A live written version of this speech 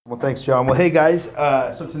Well, thanks, John. Well, hey, guys.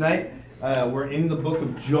 So tonight we're in the book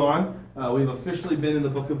of John. We've officially been in the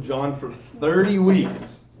book of John for 30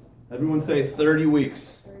 weeks. Everyone say 30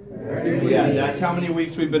 weeks. 30 weeks. Yeah, that's how many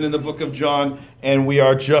weeks we've been in the book of John, and we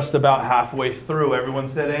are just about halfway through.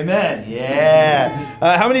 Everyone said amen.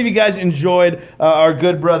 Yeah. How many of you guys enjoyed our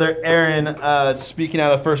good brother Aaron speaking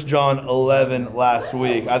out of 1 John 11 last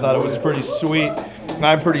week? I thought it was pretty sweet.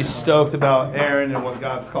 I'm pretty stoked about Aaron and what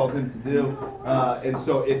God's called him to do. And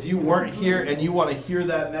so if you weren't here and you want to hear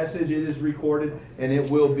that message, it is recorded and it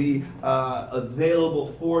will be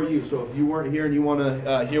available for you. So if you weren't here and you want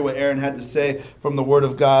to hear what Aaron had to say from the Word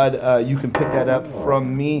of God, you can pick that up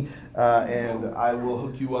from me. And I will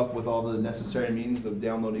hook you up with all the necessary means of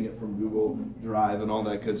downloading it from Google Drive and all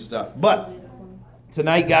that good stuff. But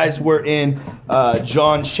tonight, guys, we're in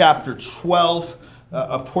John chapter 12.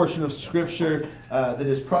 A portion of Scripture that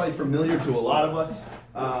is probably familiar to a lot of us,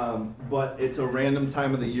 but it's a random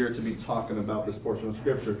time of the year to be talking about this portion of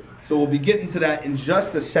Scripture. So we'll be getting to that in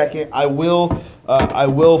just a second. I will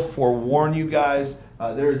forewarn you guys,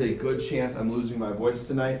 there is a good chance I'm losing my voice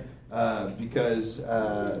tonight because,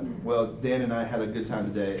 Dan and I had a good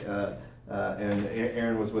time today, and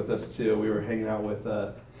Aaron was with us too. We were hanging out with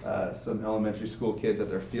some elementary school kids at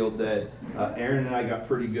their field day. Aaron and I got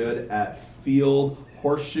pretty good at field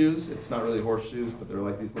horseshoes. It's not really horseshoes, but they're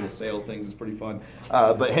like these little sail things. It's pretty fun.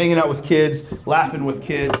 But hanging out with kids, laughing with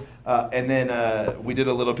kids, and then we did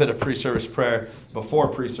a little bit of pre-service prayer before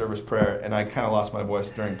pre-service prayer, and I kind of lost my voice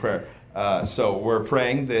during prayer. So we're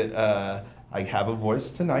praying that I have a voice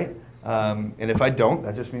tonight. And if I don't,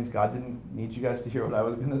 that just means God didn't need you guys to hear what I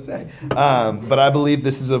was going to say. But I believe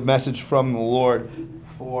this is a message from the Lord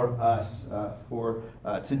for us for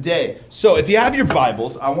today. So if you have your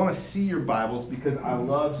Bibles, I want to see your Bibles because I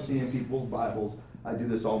love seeing people's Bibles. I do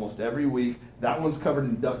this almost every week. That one's covered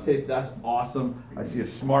in duct tape. That's awesome. I see a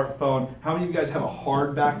smartphone. How many of you guys have a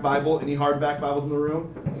hardback Bible? Any hardback Bibles in the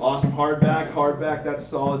room? Awesome. Hardback. That's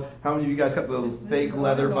solid. How many of you guys got the fake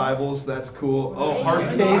leather Bibles? That's cool. Oh,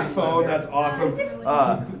 hard case phone. That's awesome.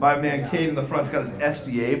 My man Cade in the front's got his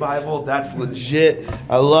FCA Bible. That's legit.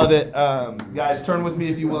 I love it. Guys, turn with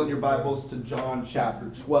me, if you will, in your Bibles to John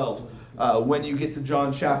chapter 12. When you get to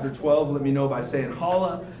John chapter 12, let me know by saying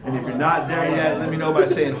holla. And if you're not there yet, let me know by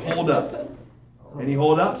saying hold up. Any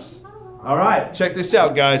hold ups? All right, check this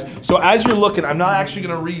out, guys. So as you're looking, I'm not actually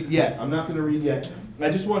going to read yet.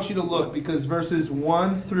 I just want you to look because verses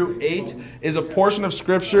 1 through 8 is a portion of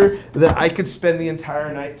Scripture that I could spend the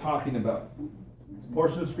entire night talking about. It's a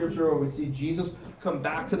portion of Scripture where we see Jesus come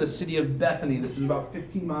back to the city of Bethany. This is about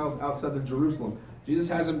 15 miles outside of Jerusalem. Jesus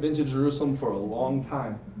hasn't been to Jerusalem for a long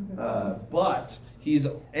time, but he's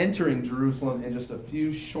entering Jerusalem in just a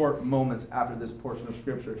few short moments after this portion of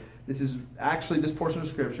Scripture. This portion of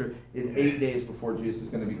Scripture is 8 days before Jesus is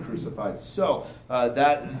going to be crucified. So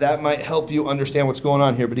that might help you understand what's going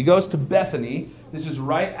on here. But he goes to Bethany. This is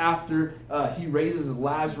right after he raises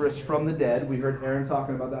Lazarus from the dead. We heard Aaron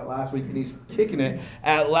talking about that last week, and he's kicking it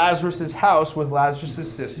at Lazarus' house with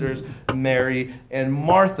Lazarus' sisters, Mary and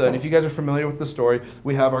Martha. And if you guys are familiar with the story,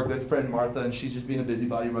 we have our good friend Martha, and she's just being a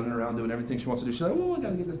busybody, running around doing everything she wants to do. She's like, oh, I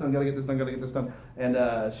gotta get this done.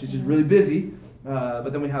 And she's just really busy. But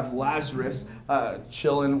then we have Lazarus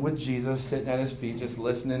chilling with Jesus, sitting at his feet, just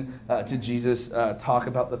listening to Jesus talk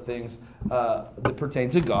about the things that pertain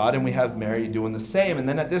to God. And we have Mary doing the same. And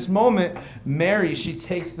then at this moment, Mary, she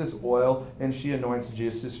takes this oil and she anoints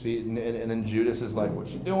Jesus' feet. And then Judas is like, what's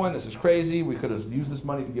she doing? This is crazy. We could have used this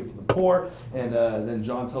money to give to the poor. And then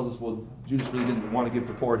John tells us, well, Judas really didn't want to give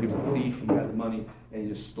to the poor. He was a thief. He had the money. And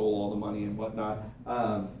he just stole all the money and whatnot.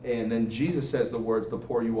 And then Jesus says the words, the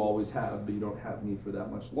poor you always have, but you don't have me for that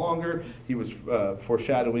much longer. He was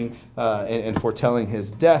foreshadowing and foretelling his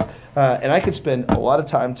death. And I could spend a lot of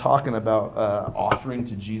time talking about offering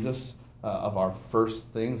to Jesus of our first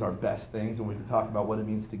things, our best things, and we can talk about what it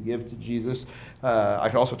means to give to Jesus. I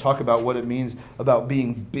can also talk about what it means about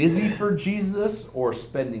being busy for Jesus or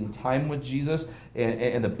spending time with Jesus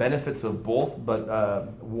and the benefits of both,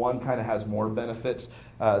 but one kind of has more benefits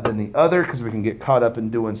than the other because we can get caught up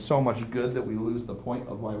in doing so much good that we lose the point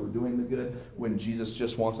of why we're doing the good when Jesus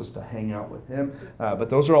just wants us to hang out with him.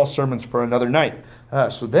 But those are all sermons for another night.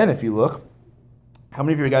 So then if you look, how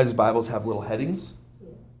many of your guys' Bibles have little headings?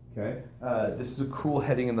 Okay, this is a cool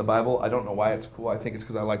heading in the Bible. I don't know why it's cool. I think it's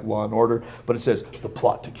because I like Law and Order. But it says, the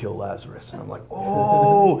plot to kill Lazarus. And I'm like,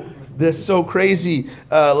 oh, this is so crazy.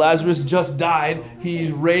 Lazarus just died.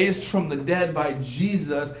 He's raised from the dead by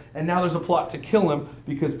Jesus. And now there's a plot to kill him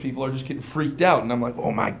because people are just getting freaked out. And I'm like,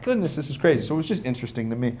 oh my goodness, this is crazy. So it was just interesting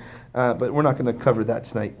to me. But we're not going to cover that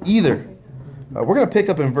tonight either. We're going to pick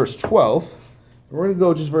up in verse 12. We're going to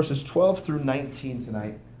go just verses 12 through 19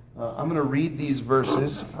 tonight. I'm going to read these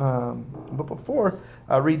verses, but before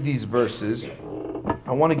I read these verses,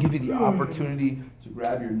 I want to give you the opportunity to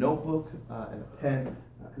grab your notebook and a pen,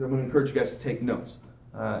 because I'm going to encourage you guys to take notes.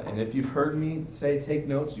 And if you've heard me say take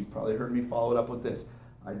notes, you've probably heard me follow it up with this.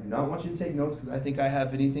 I do not want you to take notes because I think I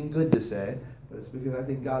have anything good to say, but it's because I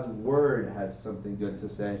think God's Word has something good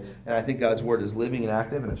to say. And I think God's Word is living and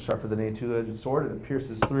active, and it's sharper than any two-edged sword, and it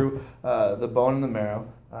pierces through the bone and the marrow,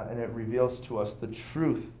 and it reveals to us the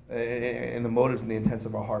truth and the motives and the intents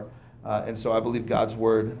of our heart. And so I believe God's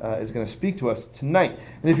Word is going to speak to us tonight.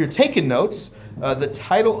 And if you're taking notes, the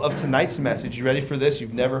title of tonight's message, you ready for this?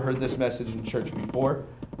 You've never heard this message in church before.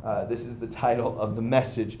 This is the title of the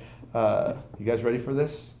message. You guys ready for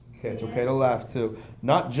this? Okay, it's okay to laugh too.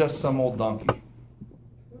 Not just some old donkey.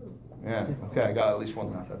 Yeah, okay, I got at least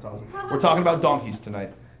one laugh. That's awesome. We're talking about donkeys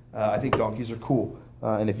tonight. I think donkeys are cool.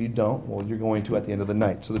 And if you don't, well, you're going to at the end of the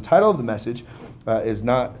night. So the title of the message is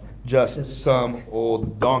not just some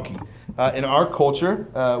old donkey. In our culture,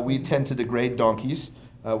 we tend to degrade donkeys.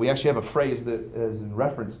 We actually have a phrase that is in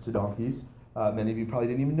reference to donkeys. Many of you probably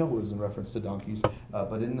didn't even know it was in reference to donkeys.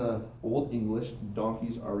 But in the Old English,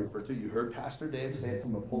 donkeys are referred to. You heard Pastor Dave say it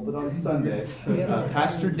from the pulpit on Sunday.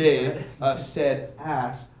 Pastor Dave said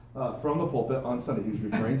ass from the pulpit on Sunday. He was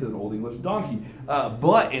referring to an Old English donkey.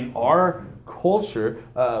 But in our culture,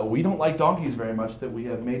 we don't like donkeys very much, that we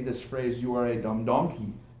have made this phrase, "you are a dumb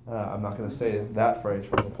donkey." I'm not going to say that phrase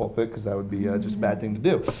from the pulpit because that would be just a bad thing to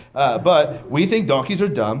do. But we think donkeys are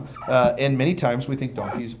dumb, and many times we think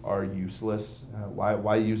donkeys are useless.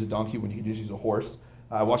 Why use a donkey when you can just use a horse?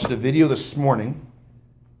 I watched a video this morning.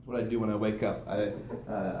 That's what I do when I wake up. I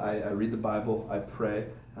read the Bible, I pray,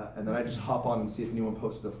 and then I just hop on and see if anyone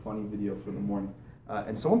posted a funny video for the morning.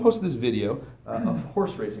 And someone posted this video of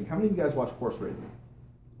horse racing. How many of you guys watch horse racing?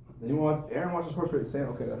 Anyone? Aaron watches horse racing. Sam?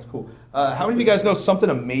 Okay, that's cool. How many of you guys know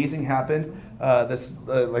something amazing happened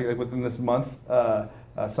like within this month?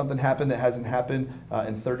 Something happened that hasn't happened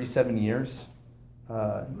in 37 years.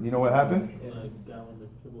 You know what happened?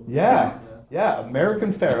 Yeah.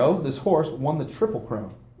 American Pharoah, this horse, won the Triple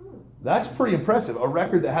Crown. That's pretty impressive. A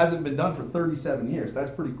record that hasn't been done for 37 years. That's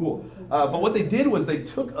pretty cool. But what they did was they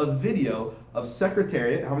took a video of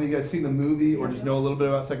Secretariat. How many of you guys seen the movie or just know a little bit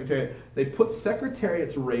about Secretariat? They put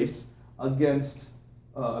Secretariat's race against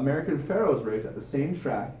American Pharoah's race at the same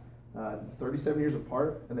track, 37 years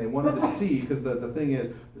apart, and they wanted to see, because the thing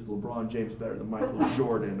is LeBron James better than Michael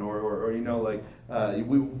Jordan, or you know, like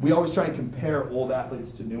we always try and compare old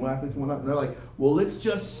athletes to new athletes and whatnot. And they're like, well, let's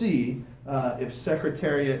just see if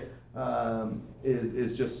Secretariat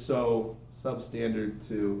is just so substandard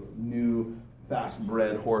to new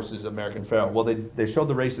fast-bred horses, American Pharoah. Well, they showed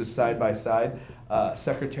the races side by side.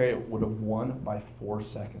 Secretariat would have won by 4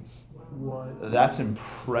 seconds. What? That's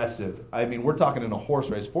impressive. I mean, we're talking in a horse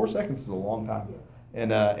race. 4 seconds is a long time.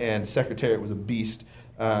 And Secretariat was a beast.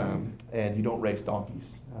 And you don't race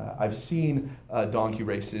donkeys. I've seen donkey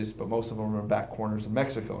races, but most of them are in back corners of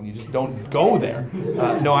Mexico, and you just don't go there.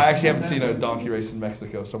 No, I actually haven't seen a donkey race in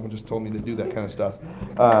Mexico. Someone just told me to do that kind of stuff.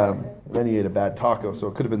 Then he ate a bad taco, so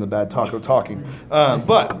it could have been the bad taco talking.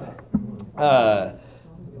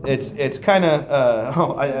 It's kind of.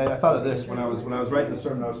 I thought of this when I was writing the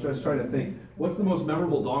sermon. I was just trying to think, what's the most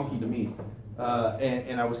memorable donkey to me?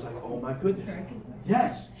 And I was like, oh my goodness.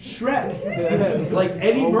 Yes, Shrek. Like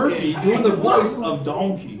Eddie Murphy doing the voice of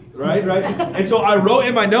donkey, right? And so I wrote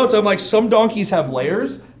in my notes, I'm like, some donkeys have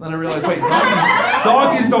layers. Then I realized, wait,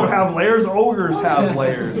 donkeys don't have layers. Ogres have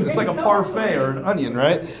layers. It's like a parfait or an onion,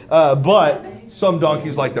 right? But some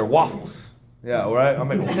donkeys like their waffles. Yeah, right? I'll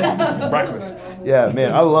make breakfast. Yeah,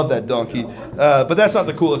 man, I love that donkey. But that's not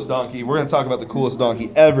the coolest donkey. We're going to talk about the coolest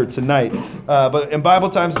donkey ever tonight. But in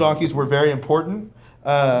Bible times, donkeys were very important.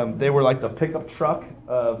 They were like the pickup truck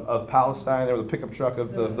of Palestine. They were the pickup truck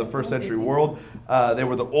of the first century world. They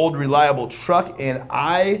were the old reliable truck, and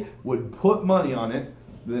I would put money on it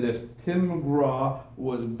that if Tim McGraw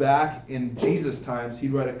was back in Jesus times,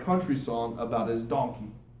 he'd write a country song about his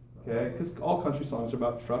donkey. Okay? Because all country songs are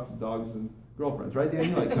about trucks, dogs, and girlfriends, right, Dan?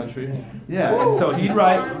 You like country? Yeah, and so he'd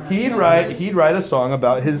write a song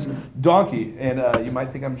about his donkey. And you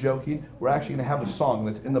might think I'm joking. We're actually going to have a song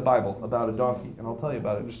that's in the Bible about a donkey, and I'll tell you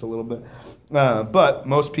about it in just a little bit. But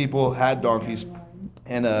most people had donkeys,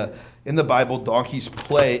 and in the Bible, donkeys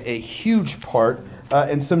play a huge part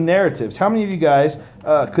in some narratives. How many of you guys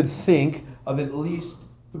could think of at least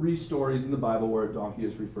 3 stories in the Bible where a donkey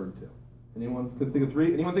is referred to? Anyone could think of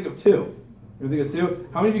 3? Anyone think of 2? You think of 2?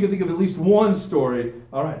 How many of you can think of at least 1 story?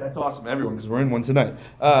 All right, that's awesome, everyone, because we're in one tonight.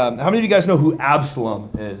 How many of you guys know who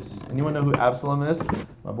Absalom is? Anyone know who Absalom is?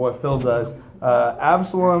 My boy Phil does.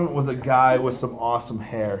 Absalom was a guy with some awesome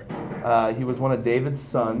hair. He was one of David's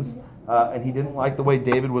sons, and he didn't like the way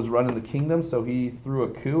David was running the kingdom, so he threw a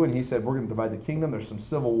coup, and he said, we're going to divide the kingdom. There's some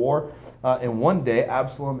civil war. And one day,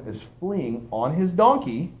 Absalom is fleeing on his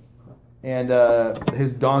donkey, and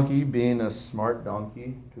his donkey, being a smart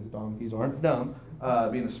donkey, because donkeys aren't dumb,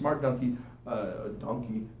 being a smart donkey,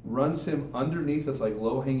 runs him underneath this like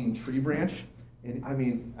low-hanging tree branch. And I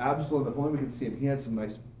mean, Absalom, if only we could see him, he had some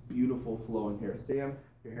nice, beautiful flowing hair. Sam,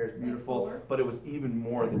 your hair is beautiful, but it was even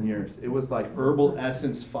more than yours. It was like herbal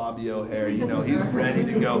essence Fabio hair. You know, he's ready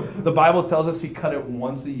to go. The Bible tells us he cut it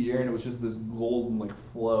once a year, and it was just this golden like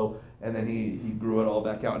flow. And then he grew it all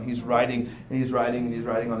back out. And he's riding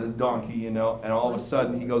on this donkey, you know. And all of a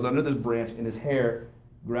sudden, he goes under this branch, and his hair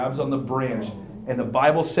grabs on the branch. And the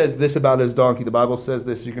Bible says this about his donkey. The Bible says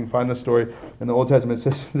this. You can find the story in the Old Testament. It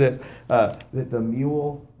says this, that the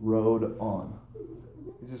mule rode on.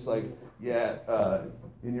 He's just like,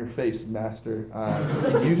 in your face, master.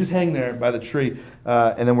 You just hang there by the tree.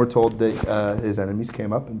 And then we're told that his enemies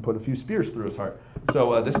came up and put a few spears through his heart.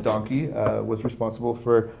 So this donkey was responsible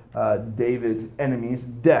for David's enemy's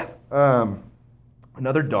death.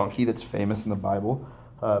 Another donkey that's famous in the Bible,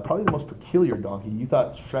 probably the most peculiar donkey. You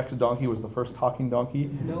thought Shrek's donkey was the first talking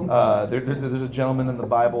donkey? No. There's a gentleman in the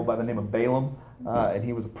Bible by the name of Balaam, and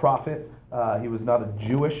he was a prophet. He was not a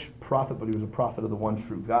Jewish prophet, but he was a prophet of the one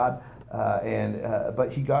true God.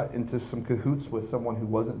 But he got into some cahoots with someone who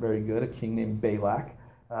wasn't very good, a king named Balak.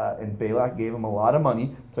 And Balak gave him a lot of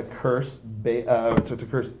money to curse to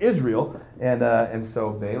curse Israel. And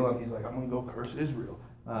so Balaam, he's like, I'm going to go curse Israel.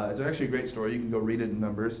 It's actually a great story. You can go read it in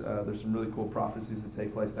Numbers. There's some really cool prophecies that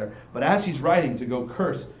take place there. But as he's riding to go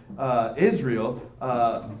curse Israel,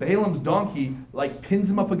 Balaam's donkey like pins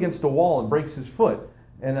him up against a wall and breaks his foot.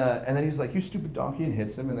 And then he's like, you stupid donkey, and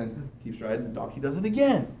hits him, and then keeps riding. The donkey does it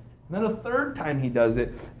again. And then a third time he does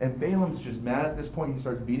it, and Balaam's just mad at this point. He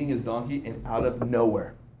starts beating his donkey, and out of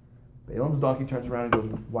nowhere, Balaam's donkey turns around and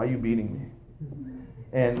goes, why are you beating me?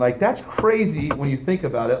 And like, that's crazy when you think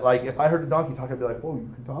about it. Like, if I heard a donkey talk, I'd be like, whoa,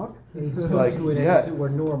 you can talk? And he spoke to it as if it were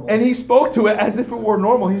normal. And he spoke to it as if it were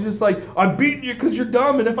normal. He's just like, I'm beating you because you're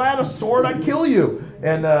dumb, and if I had a sword, I'd kill you.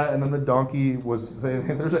 And then the donkey was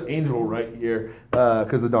saying, there's an angel right here,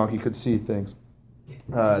 because the donkey could see things.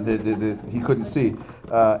 He couldn't see.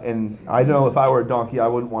 And I know if I were a donkey, I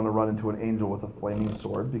wouldn't want to run into an angel with a flaming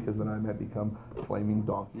sword, because then I might become a flaming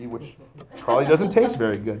donkey, which probably doesn't taste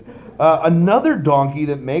very good. Another donkey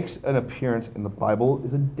that makes an appearance in the Bible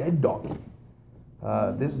is a dead donkey.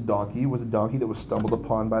 This donkey was a donkey that was stumbled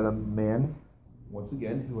upon by the man, once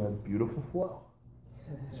again, who had beautiful flow.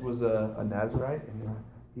 This was a Nazarite, and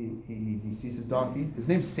he sees his donkey. His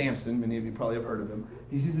name's Samson. Many of you probably have heard of him.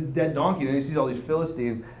 He sees a dead donkey, and then he sees all these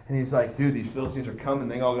Philistines, and he's like, dude, these Philistines are coming.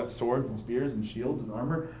 They all got swords and spears and shields and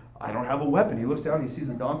armor. I don't have a weapon. He looks down, and he sees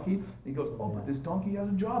a donkey, and he goes, oh, but this donkey has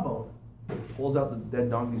a jawbone. He pulls out the dead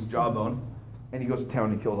donkey's jawbone, and he goes to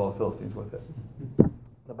town and kills all the Philistines with it.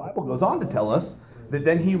 The Bible goes on to tell us that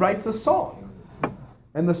then he writes a song.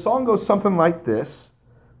 And the song goes something like this.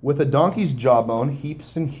 With a donkey's jawbone,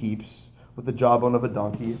 heaps and heaps, with the jawbone of a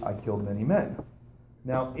donkey, I killed many men.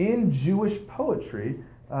 Now, in Jewish poetry,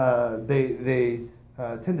 they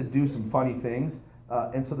tend to do some funny things.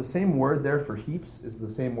 And so the same word there for heaps is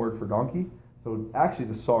the same word for donkey. So actually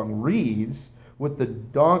the song reads, with the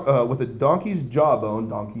donkey's jawbone,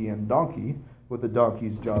 donkey and donkey, with the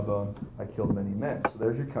donkey's jawbone, I killed many men. So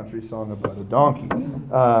there's your country song about a donkey.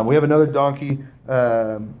 We have another donkey.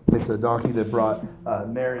 It's a donkey that brought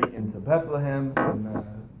Mary into Bethlehem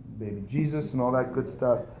and baby Jesus and all that good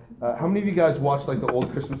stuff. How many of you guys watched like the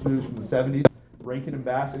old Christmas movies from the 70s? Rankin and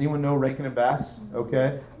Bass. Anyone know Rankin and Bass?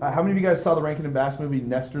 Okay. How many of you guys saw the Rankin and Bass movie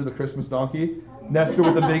Nestor the Christmas Donkey? Nestor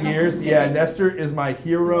with the big ears? Yeah, Nestor is my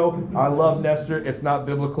hero. I love Nestor. It's not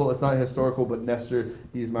biblical, it's not historical, but Nestor,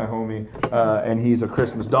 he's my homie, and he's a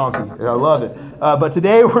Christmas donkey. I love it. But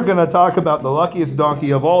today we're going to talk about the luckiest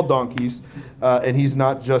donkey of all donkeys, and he's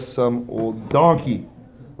not just some old donkey.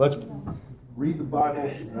 Let's read the Bible,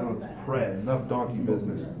 and let's pray. Enough donkey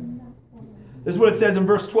business. This is what it says in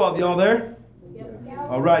verse 12. Y'all there?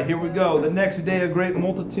 All right, here we go. The next day a great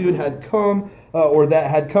multitude had come,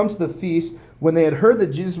 had come to the feast. When they had heard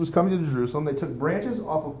that Jesus was coming to Jerusalem, they took branches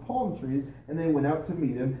off of palm trees, and they went out to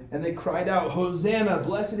meet him. And they cried out, Hosanna,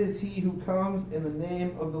 blessed is he who comes in the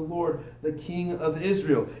name of the Lord, the King of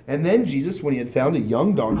Israel. And then Jesus, when he had found a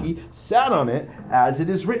young donkey, sat on it, as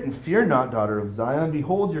it is written, Fear not, daughter of Zion.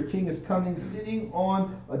 Behold, your king is coming, sitting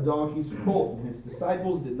on a donkey's colt. And his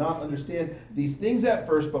disciples did not understand these things at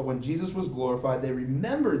first, but when Jesus was glorified, they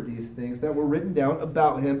remembered these things that were written down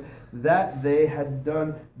about him, that they had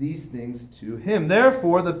done these things to to him.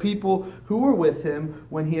 Therefore, the people who were with him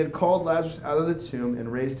when he had called Lazarus out of the tomb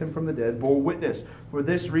and raised him from the dead bore witness. For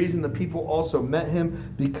this reason, the people also met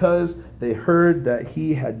him, because they heard that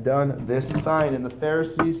he had done this sign. And the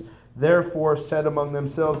Pharisees therefore said among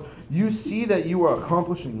themselves, "You see that you are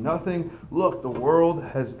accomplishing nothing. Look, the world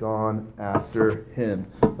has gone after him."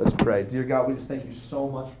 Let's pray. Dear God, we just thank you so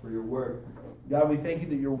much for your word. God, we thank you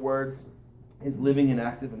that your word is living and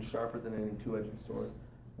active and sharper than any two-edged sword.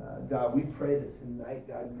 God, we pray that tonight,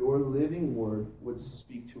 God, your living word would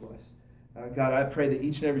speak to us. God, I pray that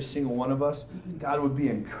each and every single one of us, God, would be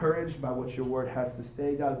encouraged by what your word has to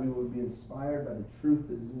say. God, we would be inspired by the truth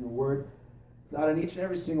that is in your word. God, and each and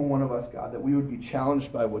every single one of us, God, that we would be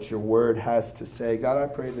challenged by what your word has to say. God, I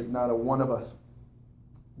pray that not a one of us,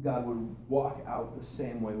 God, would walk out the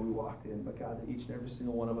same way we walked in, but God, that each and every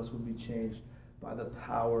single one of us would be changed by the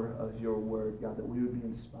power of your word. God, that we would be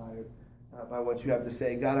inspired by what you have to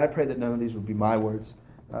say. God, I pray that none of these would be my words.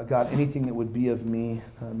 God, anything that would be of me,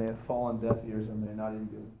 may it fall on deaf ears and may not even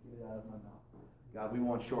get out of my mouth. God, we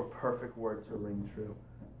want your perfect word to ring true.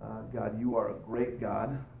 God, you are a great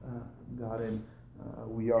God, God, and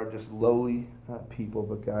we are just lowly people,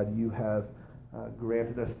 but God, you have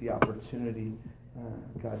granted us the opportunity,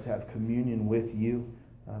 God, to have communion with you,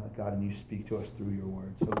 God, and you speak to us through your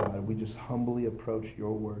word. So, God, we just humbly approach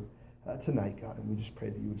your word tonight, God, and we just pray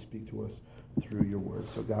that you would speak to us through your word.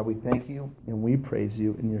 So, God, we thank you and we praise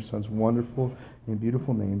you in your Son's wonderful and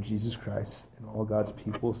beautiful name, Jesus Christ. And all God's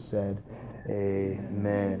people said,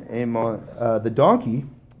 amen. Amen. The donkey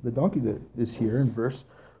that is here in verse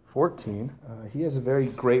 14, he has a very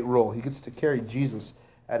great role. He gets to carry Jesus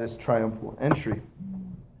at his triumphal entry.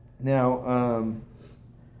 Now,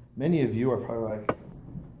 many of you are probably like,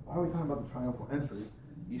 why are we talking about the triumphal entry?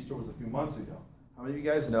 Easter was a few months ago. How many of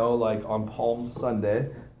you guys know, like on Palm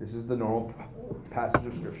Sunday, this is the normal passage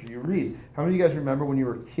of Scripture you read? How many of you guys remember when you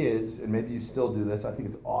were kids, and maybe you still do this, I think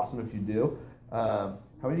it's awesome if you do, how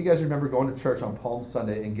many of you guys remember going to church on Palm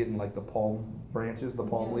Sunday and getting like the palm branches, the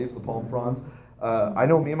palm leaves, the palm fronds? I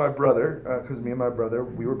know me and my brother,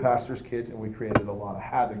 we were pastors' kids, and we created a lot of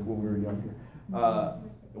havoc when we were younger.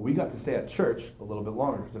 We got to stay at church a little bit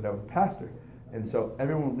longer because I was a pastor. And so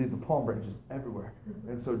everyone would leave the palm branches everywhere.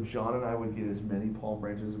 And so John and I would get as many palm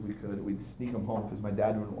branches as we could. We'd sneak them home because my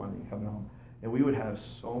dad wouldn't want me coming home. And we would have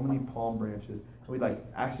so many palm branches. And we'd like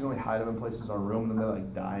accidentally hide them in places in our room, and then they'd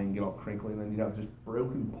like die and get all crinkly, and then you'd have just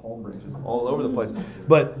broken palm branches all over the place.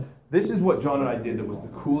 But this is what John and I did that was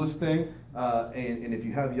the coolest thing. And if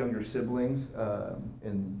you have younger siblings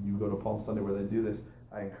and you go to Palm Sunday where they do this,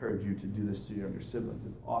 I encourage you to do this to your younger siblings.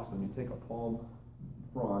 It's awesome. You take a palm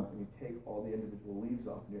frond and you take all the individual leaves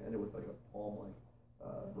off, and you end it with like a palm-like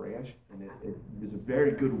branch, and it is a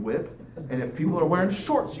very good whip. And if people are wearing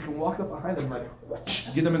shorts, you can walk up behind them, like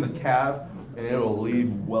get them in the calf, and it will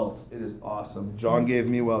leave welts. It is awesome. John gave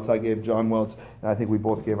me welts, I gave John welts, and I think we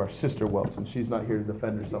both gave our sister welts, and she's not here to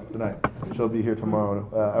defend herself tonight. She'll be here tomorrow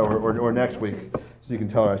or next week, so you can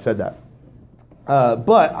tell her I said that.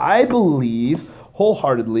 But I believe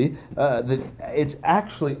wholeheartedly that it's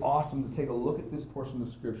actually awesome to take a look at this portion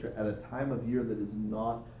of Scripture at a time of year that is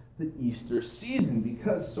not the Easter season,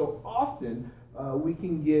 because so often we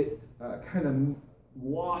can get kind of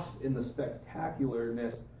lost in the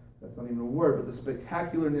spectacularness, that's not even a word, but the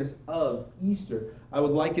spectacularness of Easter. I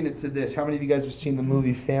would liken it to this. How many of you guys have seen the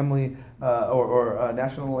movie Family or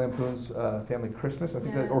National Lampoon's Family Christmas? I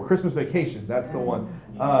think that, or Christmas Vacation, that's the one.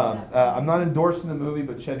 I'm not endorsing the movie,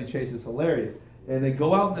 but Chevy Chase is hilarious. And they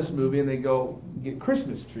go out in this movie and they go get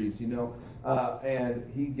Christmas trees,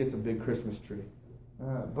 and he gets a big Christmas tree.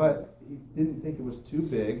 But he didn't think it was too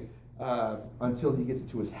big until he gets it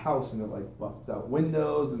to his house, and it like busts out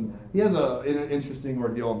windows, and he has an interesting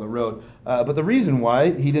ordeal on the road. But the reason why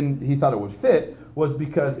he thought it would fit was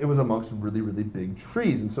because it was amongst really, really big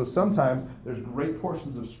trees. And so sometimes there's great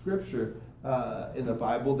portions of Scripture in the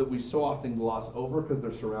Bible that we so often gloss over because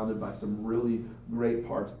they're surrounded by some really great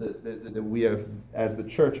parts that we have, as the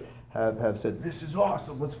church, have said, this is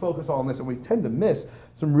awesome, let's focus on this. And we tend to miss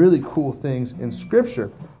some really cool things in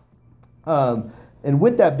Scripture. And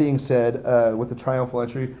with that being said, with the triumphal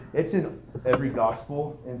entry, it's in every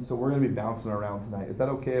gospel, and so we're going to be bouncing around tonight. Is that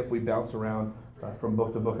okay if we bounce around from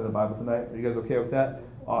book to book of the Bible tonight? Are you guys okay with that?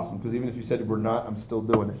 Awesome, because even if you said we're not, I'm still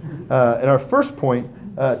doing it. And our first point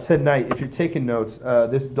tonight, if you're taking notes,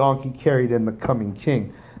 this donkey carried in the coming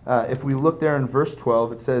king. If we look there in verse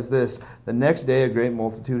 12, it says this: the next day a great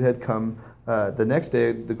multitude had come.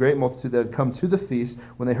 The great multitude that had come to the feast,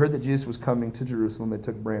 when they heard that Jesus was coming to Jerusalem, they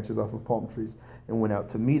took branches off of palm trees and went out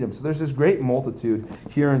to meet him. So there's this great multitude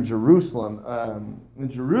here in Jerusalem. In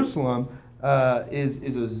Jerusalem,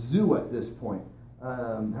 is a zoo at this point.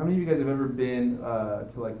 How many of you guys have ever been to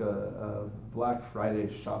like a Black Friday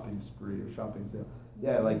shopping spree or shopping sale?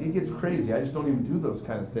 Yeah, like it gets crazy. I just don't even do those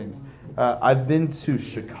kind of things. I've been to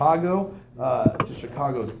Chicago, to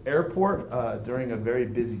Chicago's airport during a very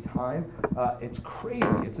busy time. It's crazy.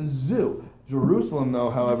 It's a zoo. Jerusalem, though,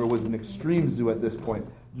 however, was an extreme zoo at this point.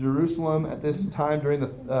 Jerusalem at this time during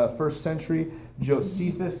the first century,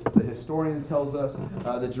 Josephus, the historian, tells us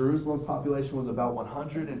that Jerusalem's population was about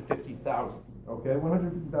 150,000. Okay,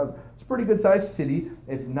 150,000. It's a pretty good sized city.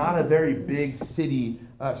 It's not a very big city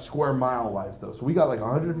square mile wise though. So we got like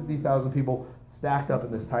 150,000 people stacked up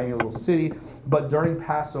in this tiny little city. But during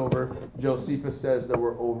Passover, Josephus says there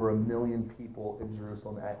were over 1 million people in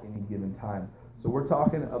Jerusalem at any given time. So we're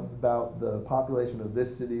talking about the population of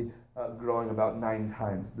this city growing about 9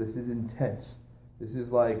 times. This is intense. This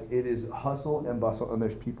is like, it is hustle and bustle, and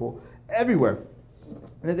there's people everywhere.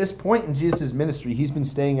 And at this point in Jesus' ministry, he's been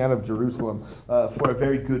staying out of Jerusalem for a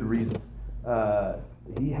very good reason.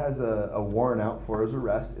 He has a warrant out for his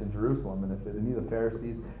arrest in Jerusalem, and if any of the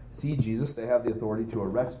Pharisees see Jesus, they have the authority to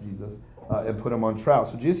arrest Jesus and put him on trial.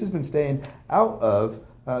 So Jesus has been staying out of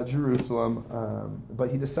Jerusalem,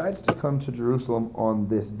 but he decides to come to Jerusalem on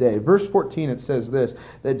this day. Verse 14, it says this,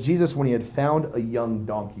 that Jesus, when he had found a young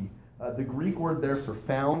donkey, the Greek word there for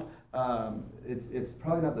found, it's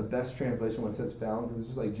probably not the best translation when it says found, because it's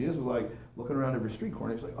just like Jesus was like looking around every street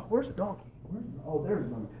corner. He's like, oh, where's a donkey? Oh, there's a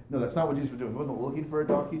donkey. No, that's not what Jesus was doing. He wasn't looking for a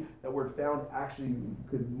donkey. That word found actually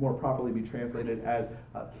could more properly be translated as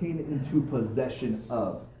came into possession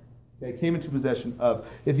of. Okay, came into possession of.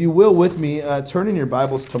 If you will, with me, turn in your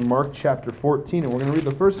Bibles to Mark chapter 14, and we're going to read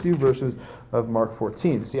the first few verses of Mark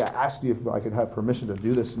 14. See, I asked you if I could have permission to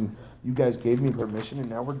do this, and you guys gave me permission, and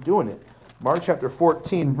now we're doing it. Mark chapter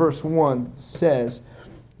 14, verse 1 says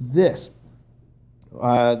this.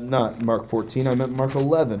 Not Mark 14, I meant Mark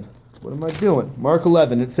 11. What am I doing? Mark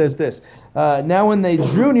 11, it says this. Now when they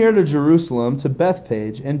drew near to Jerusalem, to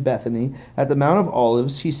Bethphage and Bethany, at the Mount of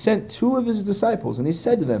Olives, he sent 2 of his disciples, and he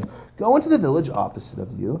said to them, go into the village opposite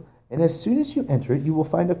of you, and as soon as you enter it, you will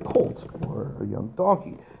find a colt, or a young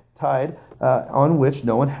donkey, tied, on which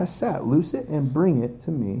no one has sat. Loose it and bring it to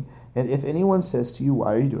me. And if anyone says to you,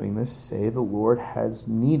 why are you doing this? Say, the Lord has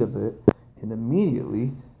need of it, and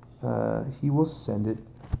immediately he will send it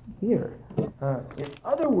here. In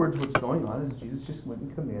other words, what's going on is Jesus just went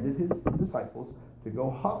and commanded his disciples to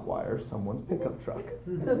go hotwire someone's pickup truck.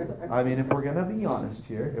 I mean, if we're going to be honest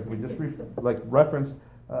here, if we just reference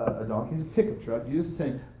a donkey's pickup truck, Jesus is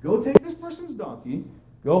saying, go take this person's donkey,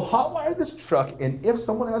 go hotwire this truck, and if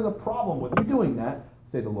someone has a problem with you doing that,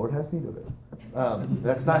 say the Lord has need of it.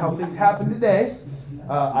 That's not how things happen today.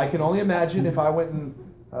 I can only imagine if I went and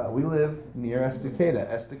we live near Estacada.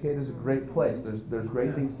 Estacada is a great place. There's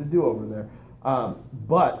great things to do over there.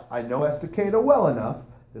 But I know Estacada well enough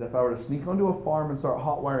that if I were to sneak onto a farm and start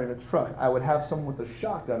hot wiring a truck, I would have someone with a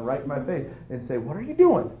shotgun right in my face and say, what are you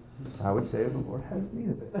doing? I would say, the Lord has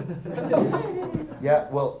need of it. Yeah,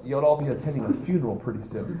 well, you'll all be attending a funeral pretty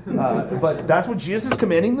soon. But that's what Jesus is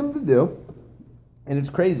commanding them to do. And it's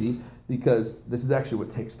crazy because this is actually what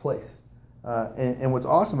takes place. And what's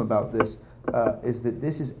awesome about this is that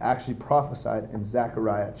this is actually prophesied in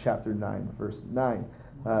Zechariah chapter 9, verse 9.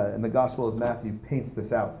 And the Gospel of Matthew paints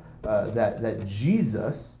this out, that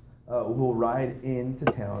Jesus will ride into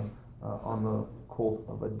town on the colt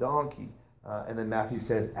of a donkey. And then Matthew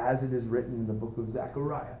says, as it is written in the book of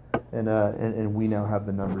Zechariah. And we now have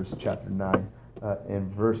the Numbers chapter 9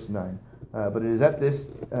 and verse 9. But it is at this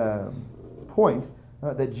point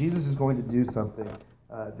that Jesus is going to do something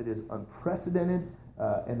that is unprecedented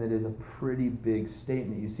and that is a pretty big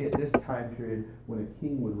statement. You see, at this time period, when a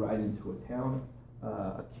king would ride into a town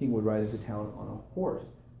on a horse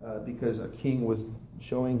because a king was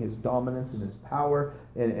showing his dominance and his power,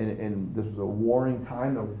 and this was a warring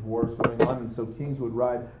time. There was wars going on, and so kings would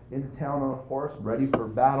ride into town on a horse, ready for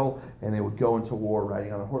battle, and they would go into war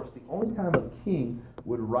riding on a horse. The only time a king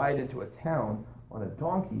would ride into a town on a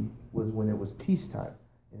donkey was when it was peacetime.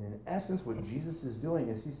 And in essence, what Jesus is doing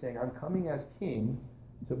is he's saying, I'm coming as king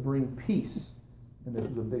to bring peace. And this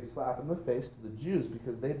was a big slap in the face to the Jews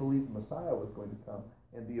because they believed Messiah was going to come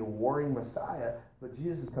and be a warring Messiah. But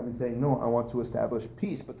Jesus is coming saying, no, I want to establish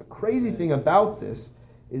peace. But the crazy thing about this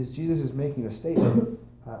is Jesus is making a statement.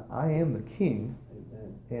 I am the king,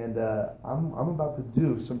 and I'm about to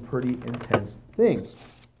do some pretty intense things.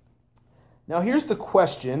 Now here's the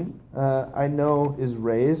question I know is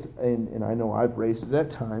raised, and I know I've raised it at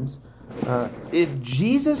times. If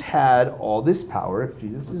Jesus had all this power, if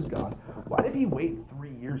Jesus is God, why did he wait 3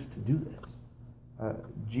 years to do this?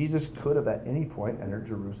 Jesus could have at any point entered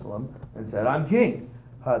Jerusalem and said, I'm king.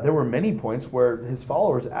 There were many points where his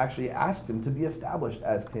followers actually asked him to be established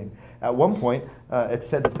as king. At one point, it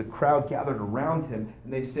said that the crowd gathered around him,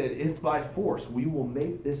 and they said, if by force we will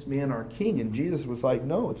make this man our king. And Jesus was like,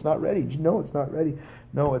 no, it's not ready. No, it's not ready.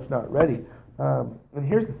 No, it's not ready. And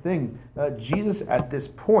here's the thing. Jesus at this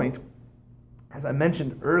point, as I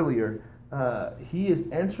mentioned earlier, he is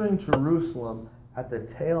entering Jerusalem at the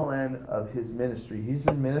tail end of his ministry. He's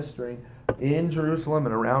been ministering in Jerusalem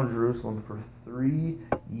and around Jerusalem for 3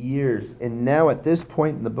 years. And now at this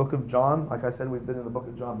point in the book of John, like I said, we've been in the book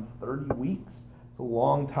of John 30 weeks. It's a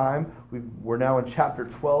long time. We're now in chapter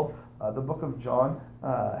 12. The book of John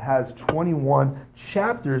has 21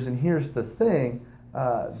 chapters. And here's the thing.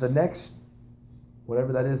 The next,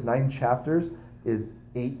 whatever that is, 9 chapters, is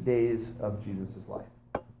 8 days of Jesus' life.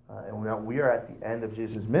 And now we are at the end of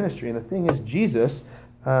Jesus' ministry. And the thing is, Jesus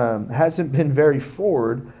hasn't been very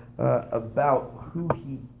forward about who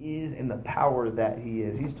he is and the power that he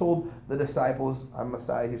is. He's told the disciples, I'm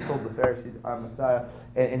Messiah. He's told the Pharisees, I'm Messiah.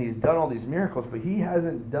 And he's done all these miracles, but he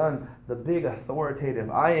hasn't done the big authoritative,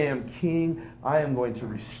 I am king, I am going to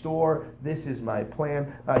restore, this is my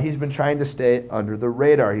plan. He's been trying to stay under the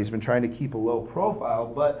radar. He's been trying to keep a low profile,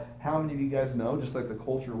 but how many of you guys know, just like the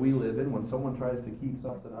culture we live in, when someone tries to keep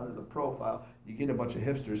something under the profile, you get a bunch of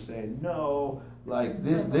hipsters saying, no, like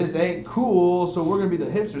this ain't cool, so we're going to be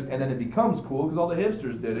the hipsters. And then it becomes cool because all the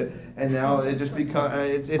hipsters did it. And now it just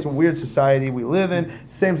becomes, it's a weird society we live in.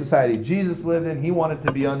 Same society Jesus lived in. He wanted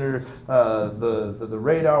to be under the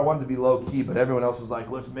radar, wanted to be low key, but everyone else was like,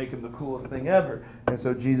 let's make him the coolest thing ever. And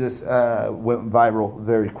so Jesus went viral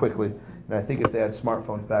very quickly. And I think if they had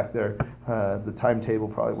smartphones back there, the timetable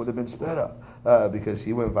probably would have been sped up because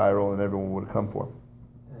he went viral and everyone would have come for him.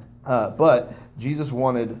 But Jesus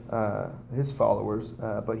wanted his followers,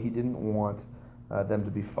 but he didn't want them to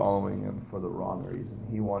be following him for the wrong reason.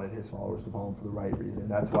 He wanted his followers to follow him for the right reason.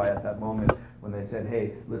 That's why at that moment when they said,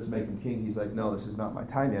 hey, let's make him king, he's like, no, this is not my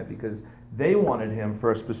time yet, because they wanted him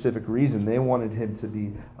for a specific reason. They wanted him to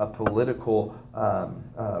be a political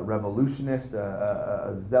revolutionist,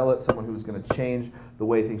 a zealot, someone who was going to change the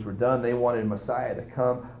way things were done. They wanted Messiah to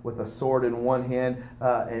come with a sword in one hand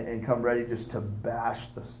and come ready just to bash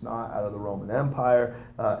the snot out of the Roman Empire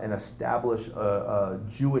and establish a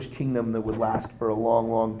Jewish kingdom that would last for a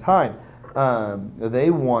long, long time.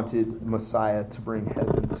 They wanted Messiah to bring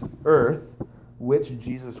heaven to earth, which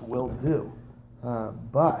Jesus will do.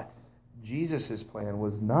 But Jesus' plan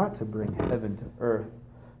was not to bring heaven to earth,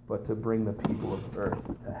 but to bring the people of earth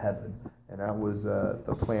to heaven. And that was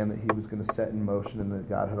the plan that he was going to set in motion and that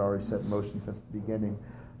God had already set in motion since the beginning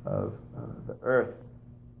of the earth.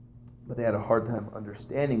 But they had a hard time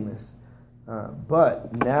understanding this.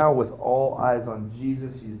 But now with all eyes on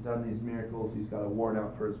Jesus, he's done these miracles. He's got a warrant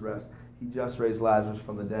out for his rest. He just raised Lazarus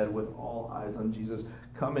from the dead with all eyes on Jesus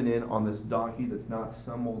coming in on this donkey that's not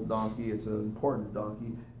some old donkey. It's an important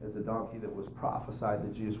donkey. It's a donkey that was prophesied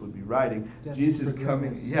that Jesus would be riding. Jesus is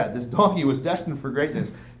coming. Yeah, this donkey was destined for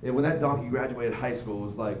greatness. And when that donkey graduated high school, it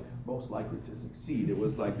was like most likely to succeed. It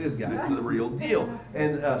was like, this guy's the real deal.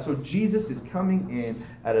 And so Jesus is coming in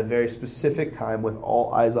at a very specific time with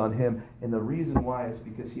all eyes on him. And the reason why is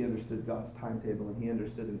because he understood God's timetable, and he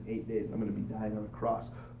understood in 8 days I'm going to be dying on a cross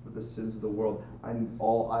for the sins of the world. I need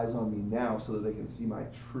all eyes on me now so that they can see my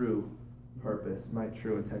true purpose, my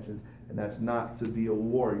true intentions. And that's not to be a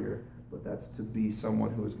warrior, but that's to be someone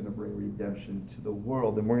who is going to bring redemption to the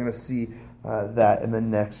world. And we're going to see that in the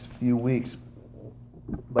next few weeks.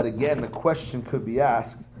 But again, the question could be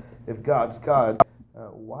asked, if God's God,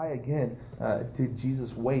 why again did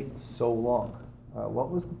Jesus wait so long? What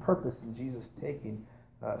was the purpose in Jesus taking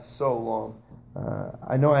so long?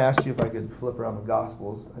 I know I asked you if I could flip around the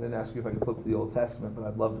Gospels. I didn't ask you if I could flip to the Old Testament, but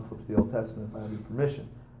I'd love to flip to the Old Testament if I have your permission.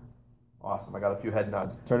 Awesome. I got a few head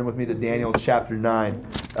nods. Turn with me to Daniel chapter 9.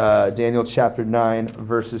 Daniel chapter 9,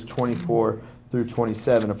 verses 24 through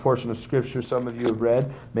 27. A portion of Scripture some of you have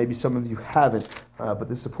read. Maybe some of you haven't. But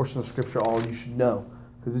this is a portion of Scripture all you should know,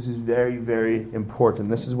 because this is very, very important.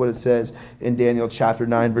 This is what it says in Daniel chapter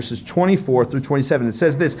 9, verses 24 through 27. It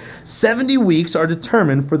says this: 70 weeks are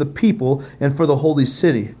determined for the people and for the holy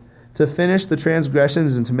city, to finish the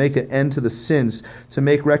transgressions and to make an end to the sins, to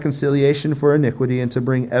make reconciliation for iniquity and to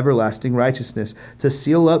bring everlasting righteousness, to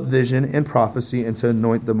seal up vision and prophecy and to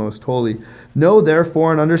anoint the most holy. Know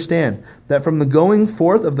therefore and understand that from the going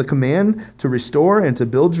forth of the command to restore and to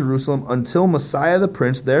build Jerusalem until Messiah the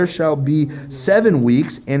Prince, there shall be 7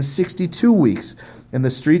 weeks and 62 weeks. And the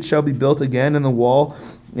street shall be built again, and the wall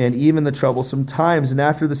and even the troublesome times. And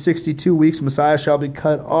after the 62 weeks, Messiah shall be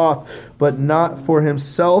cut off, but not for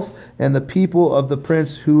himself and the people of the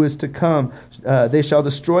prince who is to come. They shall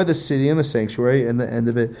destroy the city and the sanctuary, and the end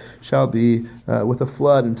of it shall be with a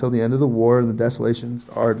flood until the end of the war, and the desolations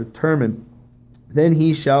are determined. Then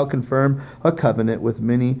he shall confirm a covenant with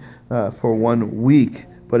many for 1 week.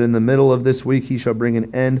 But in the middle of this week he shall bring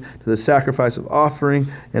an end to the sacrifice of offering,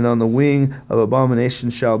 and on the wing of abomination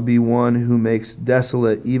shall be one who makes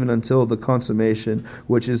desolate, even until the consummation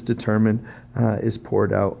which is determined is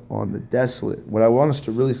poured out on the desolate. What I want us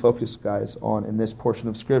to really focus, guys, on in this portion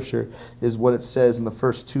of Scripture is what it says in the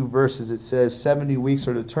first 2 verses. It says 70 weeks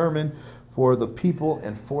are determined for the people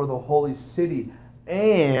and for the holy city.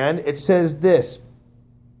 And it says this.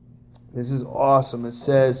 This is awesome. It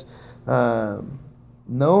says...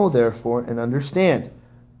 know therefore and understand.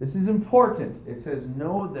 This is important. It says,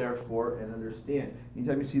 know therefore and understand.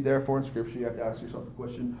 Anytime you see therefore in Scripture, you have to ask yourself the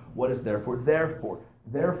question, what is therefore? Therefore,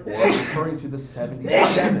 referring to the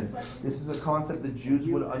 77s. This is a concept that Jews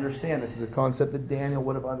would understand. This is a concept that Daniel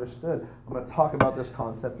would have understood. I'm going to talk about this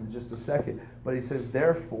concept in just a second. But he says,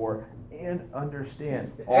 therefore, and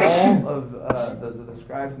understand. All of the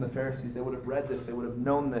scribes and the Pharisees, they would have read this, they would have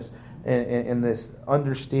known this, and this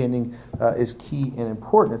understanding is key and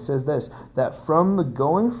important. It says this, that from the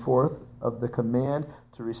going forth of the command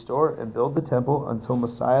to restore and build the temple until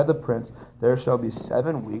Messiah the Prince, there shall be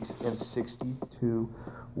 7 weeks and 62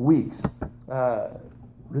 weeks.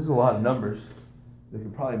 There's a lot of numbers that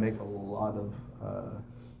could probably make a lot of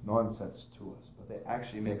nonsense to us, but they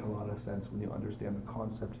actually make a lot of sense when you understand the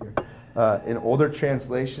concept here. In older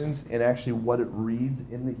translations, and actually what it reads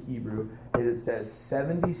in the Hebrew, it says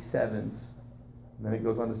 77s, and then it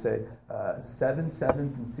goes on to say 7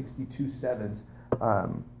 sevens and 62 sevens.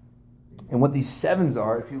 And what these sevens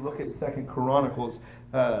are, if you look at 2 Chronicles,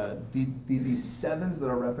 these sevens that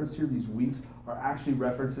are referenced here, these weeks, are actually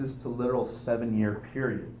references to literal 7-year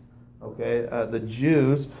periods. Okay, the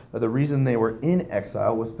Jews, the reason they were in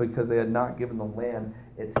exile was because they had not given the land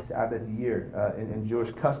its Sabbath year. In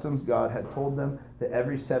Jewish customs, God had told them that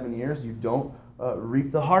every 7 years you don't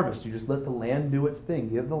reap the harvest. You just let the land do its thing.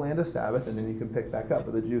 Give the land a Sabbath, and then you can pick back up.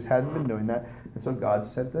 But the Jews hadn't been doing that, and so God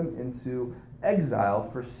sent them into exile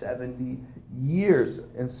for 70 years.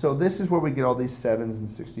 And so this is where we get all these sevens and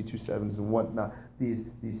 62 sevens and whatnot. These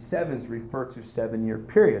sevens refer to 7-year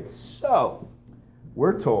periods. So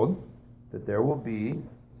we're told that there will be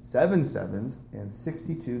 7 sevens and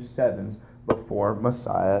 62 sevens before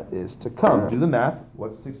Messiah is to come. Do the math.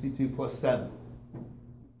 What's 62 plus 7?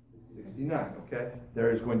 69, okay?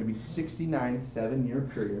 There is going to be 69 7-year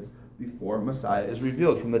periods before Messiah is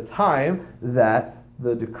revealed. From the time that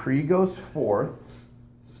the decree goes forth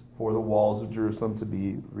for the walls of Jerusalem to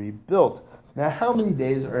be rebuilt. Now, how many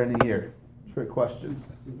days are in a year? Trick question.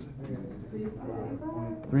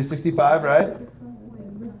 365, right?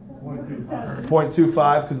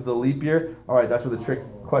 0.25 because of the leap year. All right, that's where the trick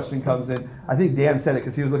question comes in. I think Dan said it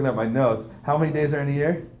because he was looking at my notes. How many days are in a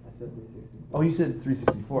year? I said 364. Oh, you said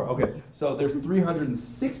 364. Okay, so there's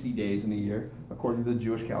 360 days in a year according to the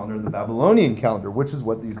Jewish calendar and the Babylonian calendar, which is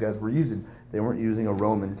what these guys were using. They weren't using a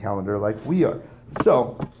Roman calendar like we are.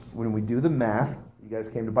 So when we do the math, you guys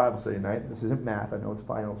came to Bible study tonight. This isn't math. I know it's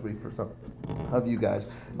finals week for some of you guys.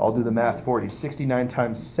 I'll do the math for you. 69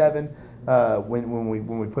 times 7. When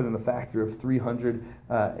we put in the factor of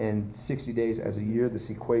 360 days as a year, this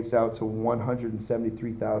equates out to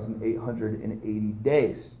 173,880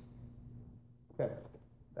 days. Okay,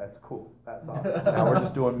 that's cool. That's awesome. Now we're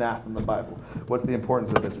just doing math in the Bible. What's the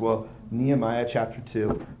importance of this? Well, Nehemiah chapter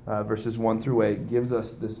 2, verses 1 through 8 gives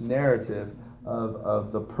us this narrative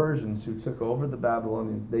of the Persians who took over the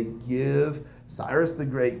Babylonians. Cyrus the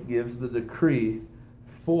Great gives the decree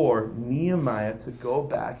for Nehemiah to go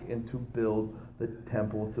back and to build the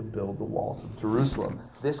temple, to build the walls of Jerusalem.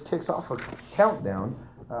 This kicks off a countdown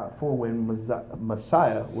for when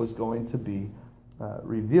Messiah was going to be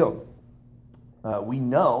revealed. We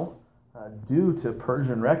know, due to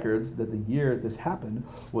Persian records, that the year this happened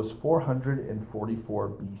was 444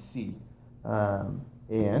 BC.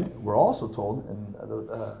 And we're also told in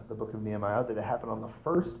the book of Nehemiah that it happened on the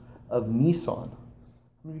 1st of Nisan. How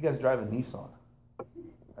many of you guys drive a Nissan?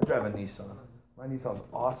 I drive a Nissan. My Nissan's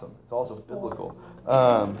awesome. It's also biblical.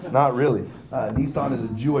 Not really. Nisan is a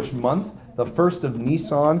Jewish month. The 1st of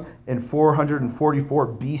Nisan in 444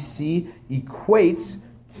 BC equates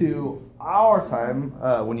to our time,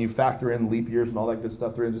 when you factor in leap years and all that good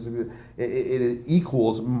stuff, it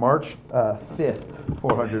equals March 5th,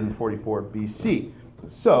 444 BC.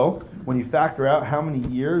 So, when you factor out how many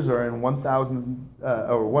years are in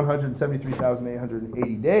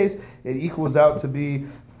 173,880 days, it equals out to be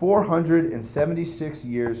 476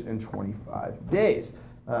 years and 25 days.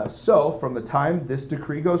 So, from the time this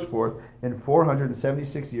decree goes forth, in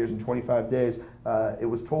 476 years and 25 days, it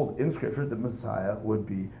was told in Scripture that Messiah would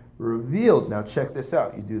be revealed. Now, check this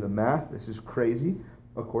out. You do the math. This is crazy.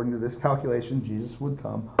 According to this calculation, Jesus would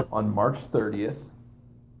come on March 30th,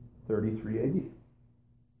 33 AD.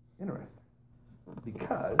 Interesting.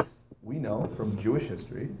 Because we know from Jewish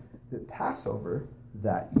history that Passover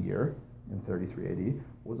that year in 33 AD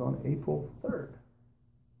was on April 3rd,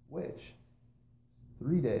 which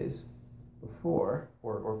 3 days before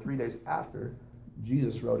or 3 days after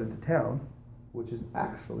Jesus rode into town, which is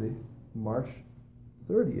actually March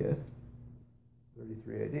 30th,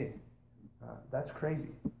 33 AD. That's crazy.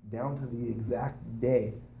 Down to the exact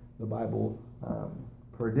day the Bible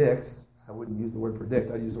predicts. I wouldn't use the word predict.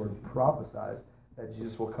 I'd use the word prophesize that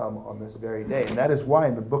Jesus will come on this very day. And that is why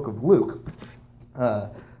in the book of Luke,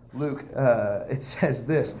 it says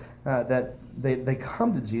this, that they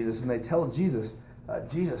come to Jesus and they tell Jesus,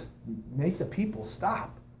 Jesus, make the people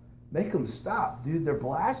stop. Make them stop. Dude, they're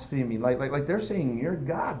blaspheming. Like they're saying you're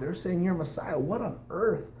God. They're saying you're Messiah. What on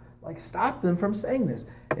earth? Like, stop them from saying this.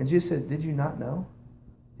 And Jesus said, did you not know?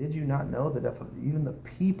 Did you not know that if even the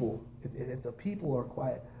people, if the people are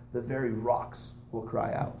quiet, the very rocks will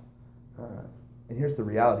cry out? And here's the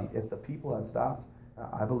reality. If the people had stopped,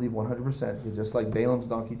 I believe 100% that just like Balaam's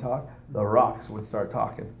donkey talk, the rocks would start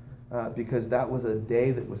talking. Because that was a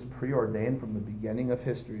day that was preordained from the beginning of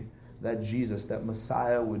history, that Jesus, that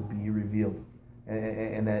Messiah would be revealed.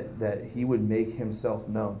 And that he would make himself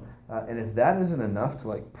known. And if that isn't enough to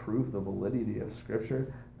like prove the validity of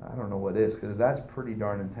Scripture, I don't know what is, because that's pretty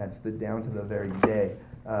darn intense. That down to the very day,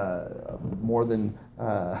 more than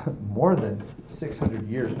 600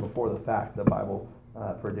 years before the fact, the Bible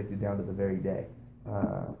predicted down to the very day.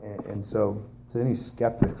 And so, to any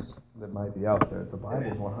skeptics that might be out there, the Bible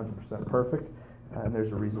is 100% perfect, and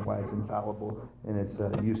there's a reason why it's infallible and it's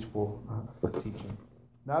useful for teaching.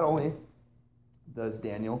 Not only does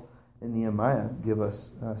Daniel and Nehemiah give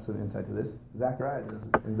us some insight to this, Zechariah does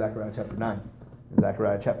it in Zechariah chapter 9. In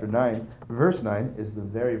Zechariah chapter 9, verse 9 is the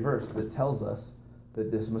very verse that tells us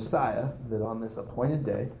that this Messiah, that on this appointed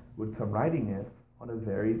day, would come riding in on a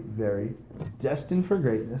very, very destined for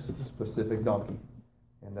greatness specific donkey.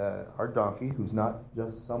 And our donkey, who's not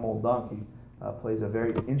just some old donkey, plays a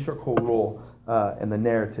very integral role in the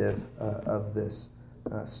narrative of this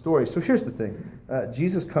story. So here's the thing.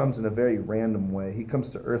 Jesus comes in a very random way. He comes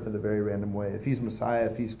to earth in a very random way. If he's Messiah,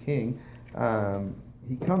 if he's king,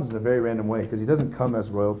 he comes in a very random way because he doesn't come as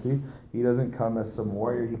royalty. He doesn't come as some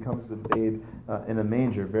warrior. He comes as a babe in a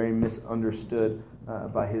manger, very misunderstood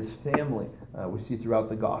by his family. We see throughout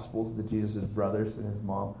the Gospels that Jesus' brothers and his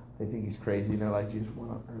mom, they think he's crazy, and they're like, Jesus, what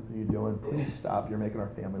on earth are you doing? Please stop. You're making our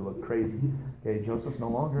family look crazy. Okay, Joseph's no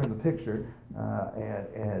longer in the picture,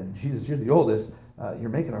 and Jesus, you're the oldest. You're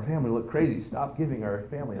making our family look crazy. Stop giving our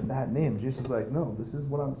family a bad name. Jesus is like, no, this is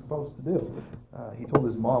what I'm supposed to do. He told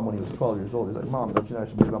his mom when he was 12 years old, he's like, Mom, don't you know I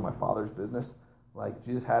should be about my Father's business? Like,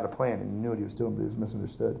 Jesus had a plan, and he knew what he was doing, but he was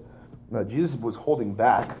misunderstood. Jesus was holding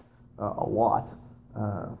back a lot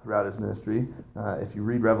throughout his ministry. If you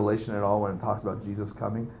read Revelation at all when it talks about Jesus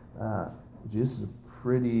coming, Jesus is a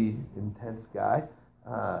pretty intense guy.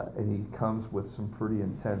 And he comes with some pretty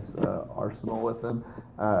intense arsenal with him.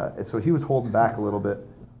 And so he was holding back a little bit.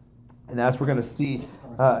 And as we're going to see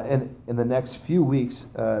in the next few weeks,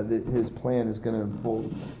 that his plan is going to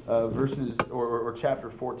unfold. Verses or chapter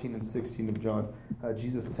 14 and 16 of John,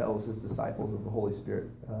 Jesus tells his disciples of the Holy Spirit,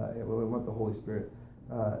 what the Holy Spirit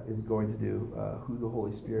is going to do, who the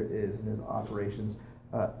Holy Spirit is, and his operations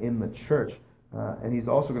in the church. And he's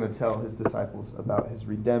also going to tell his disciples about his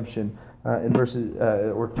redemption in verses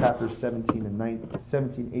or chapters 17,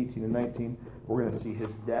 18, and 19. We're going to see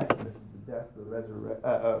his death, and this is the death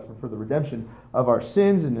for the redemption of our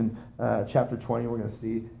sins. And in chapter 20, we're going to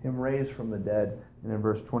see him raised from the dead. And in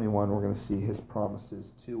verse 21, we're going to see his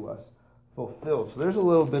promises to us fulfilled. So there's a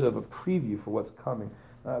little bit of a preview for what's coming.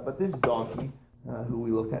 But this donkey, who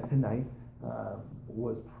we looked at tonight,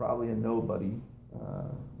 was probably a nobody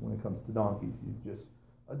when it comes to donkeys. He's just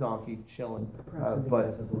a donkey chilling. Perhaps in the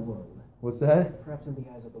eyes of the world. What's that? Perhaps in the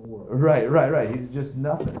eyes of the world. Right. He's just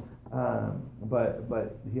nothing.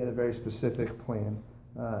 But he had a very specific plan,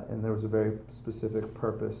 and there was a very specific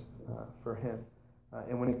purpose for him.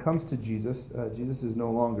 And when it comes to Jesus, Jesus is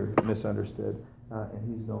no longer misunderstood, and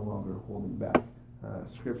he's no longer holding back.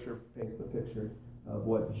 Scripture paints the picture of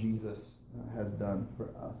what Jesus has done for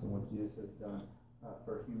us and what Jesus has done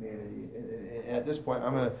for humanity. And at this point,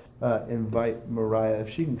 I'm going to invite Mariah, if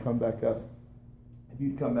she can come back up. If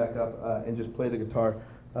you'd come back up and just play the guitar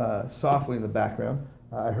softly in the background.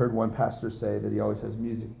 I heard one pastor say that he always has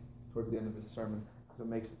music towards the end of his sermon because it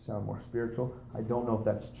makes it sound more spiritual. I don't know if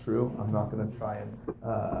that's true. I'm not going to try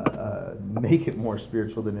and make it more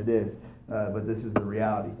spiritual than it is, but this is the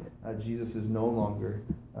reality. Jesus is no longer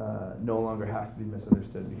has to be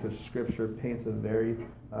misunderstood because Scripture paints a very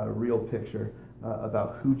real picture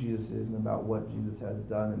about who Jesus is and about what Jesus has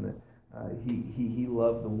done, and that he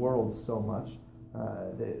loved the world so much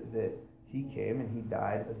that he came and he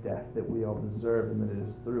died a death that we all deserve, and that it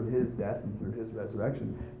is through his death and through his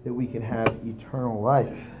resurrection that we can have eternal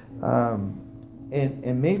life.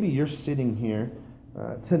 And maybe you're sitting here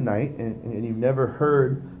tonight and you've never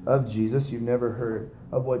heard of Jesus, you've never heard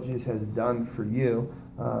of what Jesus has done for you.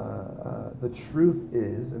 The truth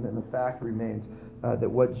is, and then the fact remains, that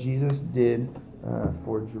what Jesus did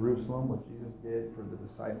for Jerusalem, what Jesus did for the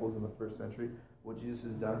disciples in the first century, what Jesus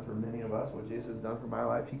has done for many of us, what Jesus has done for my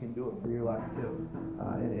life, he can do it for your life too.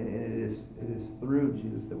 And it is through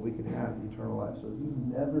Jesus that we can have eternal life. So if you've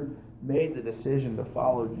never made the decision to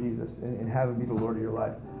follow Jesus and have him be the Lord of your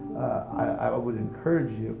life, I would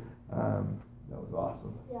encourage you. That was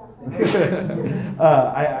awesome.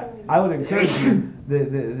 Yeah. I would encourage you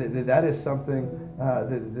that is something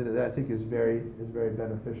that I think is very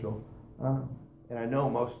beneficial. And I know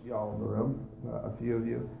most of y'all in the room, a few of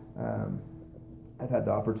you, I've had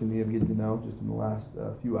the opportunity of getting to know just in the last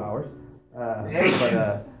few hours.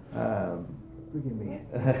 Forgive me.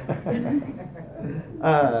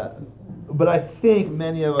 But I think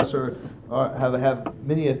many of us have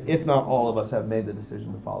many, if not all of us, have made the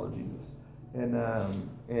decision to follow Jesus. And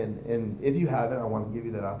if you haven't, I want to give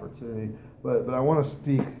you that opportunity. But I want to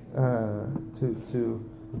speak to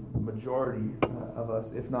the majority of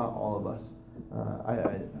us, if not all of us.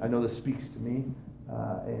 I know this speaks to me,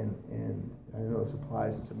 and I know this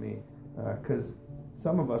applies to me, because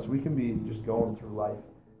some of us, we can be just going through life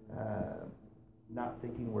not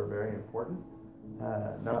thinking we're very important,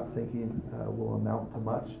 not thinking we'll amount to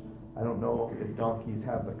much. I don't know if donkeys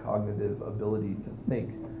have the cognitive ability to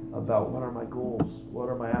think about what are my goals, what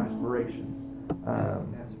are my aspirations.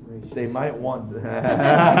 They might want to.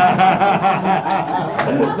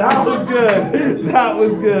 That was good. That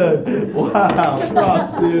was good. Wow,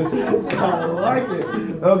 props, dude. I like it.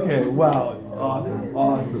 Okay, wow.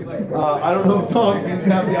 Awesome. I don't know if donkeys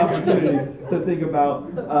have the opportunity to think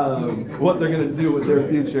about what they're going to do with their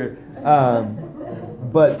future.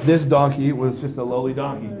 But this donkey was just a lowly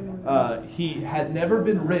donkey. He had never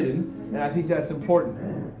been ridden, and I think that's important.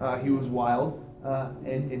 He was wild,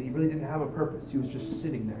 and he really didn't have a purpose. He was just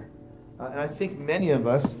sitting there. And I think many of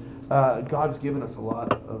us, God's given us a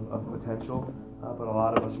lot of potential, but a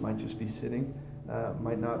lot of us might just be sitting,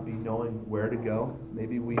 might not be knowing where to go.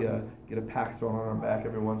 Maybe we get a pack thrown on our back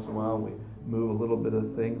every once in a while. We move a little bit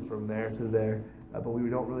of thing from there to there, but we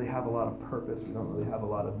don't really have a lot of purpose. We don't really have a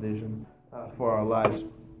lot of vision for our lives.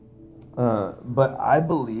 But I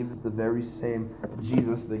believe that the very same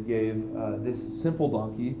Jesus that gave this simple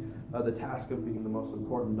donkey the task of being the most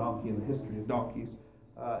important donkey in the history of donkeys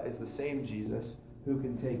is the same Jesus who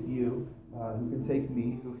can take you, who can take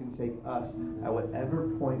me, who can take us at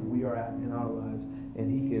whatever point we are at in our lives, and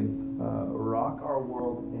he can rock our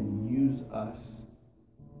world and use us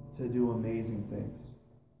to do amazing things.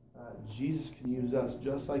 Jesus can use us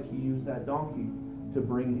just like he used that donkey to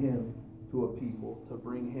bring him to a people, to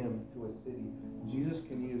bring him to a city. Jesus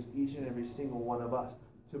can use each and every single one of us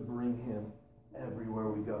to bring him everywhere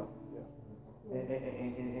we go.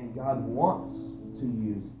 And God wants to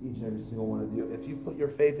use each and every single one of you. If you've put your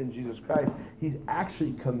faith in Jesus Christ, he's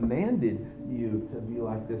actually commanded you to be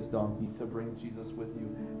like this donkey, to bring Jesus with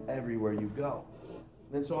you everywhere you go.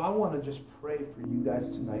 And so I want to just pray for you guys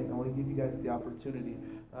tonight. I want to give you guys the opportunity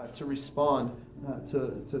to respond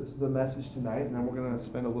to the message tonight. And then we're going to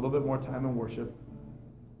spend a little bit more time in worship.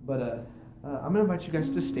 But I'm going to invite you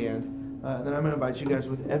guys to stand. And then I'm going to invite you guys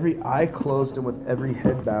with every eye closed and with every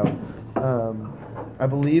head bowed. I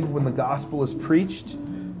believe when the gospel is preached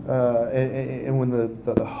and when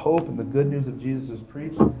the hope and the good news of Jesus is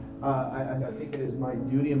preached, I think it is my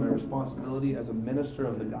duty and my responsibility as a minister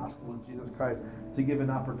of the gospel of Jesus Christ to give an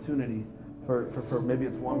opportunity for maybe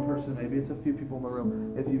it's one person, maybe it's a few people in the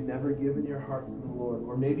room. If you've never given your heart to the Lord,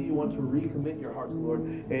 or maybe you want to recommit your heart to the Lord,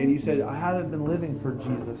 and you said, I haven't been living for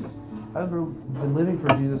Jesus. I haven't been living for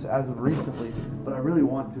Jesus as of recently, but I really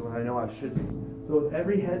want to, and I know I should be. So with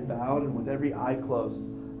every head bowed and with every eye closed,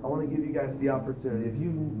 I want to give you guys the opportunity. If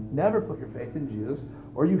you've never put your faith in Jesus,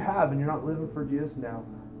 or you have and you're not living for Jesus now,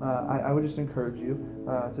 I would just encourage you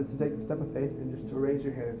to take the step of faith and just to raise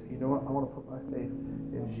your hand and say, you know what, I want to put my faith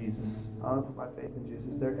in Jesus. I want to put my faith in Jesus.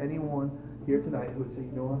 Is there anyone here tonight who would say,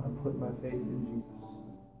 you know what, I'm putting my faith in Jesus?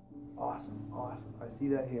 Awesome. I see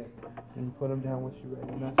that hand. And you put them down with you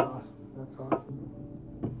right now. That's awesome.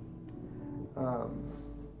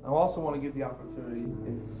 I also want to give the opportunity,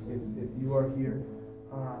 if you are here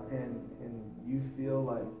and you feel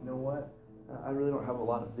like, you know what, I really don't have a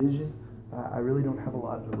lot of vision, I really don't have a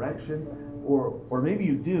lot of direction, or maybe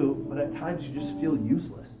you do, but at times you just feel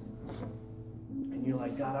useless. And you're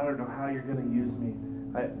like, God, I don't know how you're going to use me.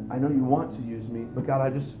 I know you want to use me, but God,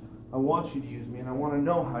 I want you to use me, and I want to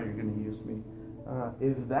know how you're going to use me.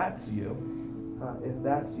 If that's you,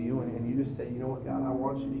 and you just say, you know what, God, I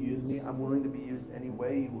want you to use me. I'm willing to be used any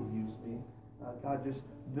way you will use me. God, just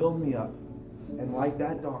build me up. And like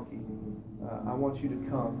that donkey, I want you to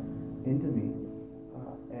come into me.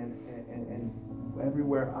 And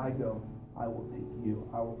everywhere I go, I will take you.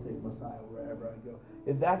 I will take Messiah wherever I go.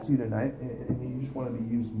 If that's you tonight, and you just want to be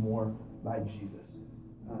used more by Jesus,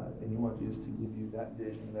 and you want Jesus to give you that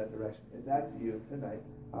vision, that direction, if that's you tonight,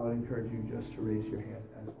 I would encourage you just to raise your hand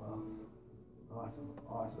as well.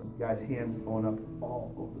 Awesome. Guys, hands going up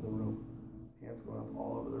all over the room.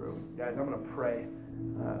 Guys, I'm going to pray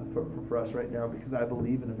for us right now because I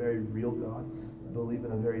believe in a very real God. I believe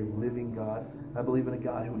in a very living God. I believe in a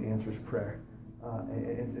God who answers prayer.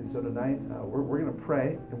 And so tonight, we're going to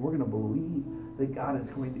pray and we're going to believe that God is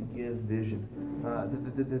going to give vision.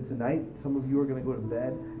 Tonight, some of you are going to go to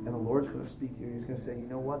bed and the Lord's going to speak to you and He's going to say, you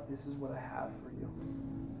know what? This is what I have for you.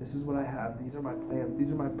 This is what I have. These are my plans.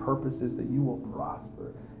 These are my purposes that you will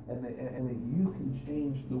prosper and that you can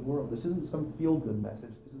change the world. This isn't some feel-good message.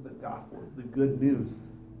 This is the gospel. It's the good news.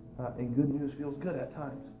 And good news feels good at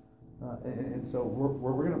times. And so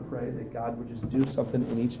we're going to pray that God would just do something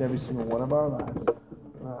in each and every single one of our lives.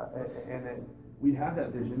 And that we'd have that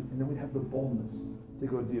vision, and then we'd have the boldness to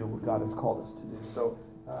go do what God has called us to do. So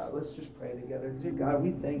let's just pray together. Dear God,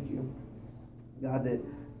 we thank you, God, that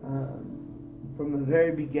from the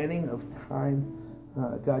very beginning of time,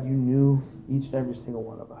 God, you knew each and every single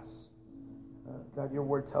one of us. God, your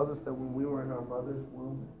word tells us that when we were in our mother's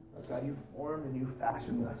womb, God, you formed and you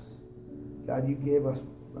fashioned us. God, you gave us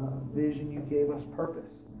vision, you gave us purpose.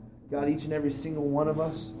 God, each and every single one of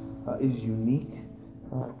us is unique.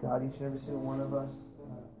 God, each and every single one of us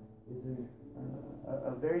is in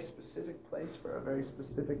a very specific place for a very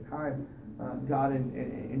specific time. God,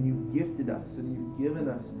 and you gifted us and you've given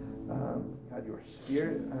us, God, your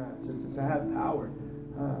spirit to have power.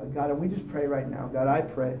 God, and we just pray right now. God, I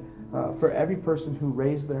pray for every person who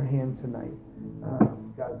raised their hand tonight.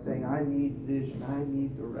 God, saying, I need vision, I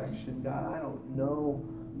need direction. God, I don't know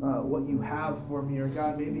what you have for me. Or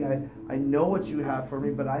God, maybe I know what you have for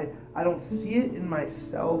me, but I don't see it in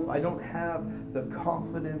myself. I don't have the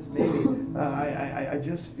confidence. Maybe I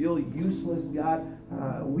just feel useless. God,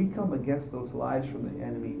 we come against those lies from the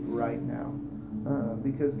enemy right now.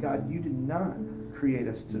 Because God, you did not create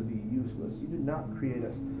us to be useless. You did not create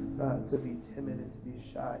us to be timid and to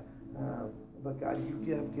be shy. But God,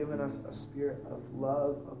 you have given us a spirit of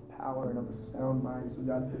love, of power, and of a sound mind. So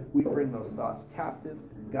God, we bring those thoughts captive.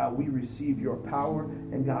 God, we receive your power.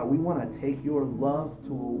 And God, we want to take your love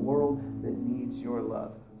to a world that needs your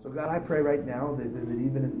love. So God, I pray right now that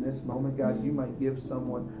even in this moment, God, you might give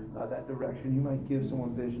someone that direction. You might give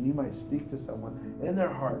someone vision. You might speak to someone in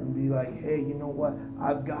their heart and be like, hey, you know what?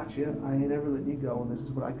 I've got you. I ain't ever letting you go. And this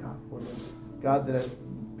is what I got for you. God, that as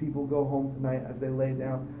people go home tonight, as they lay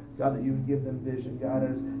down, God, that you would give them vision. God,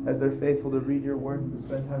 as they're faithful to read your word and to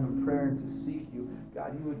spend time in prayer and to seek you,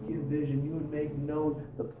 God, you would give vision. You would make known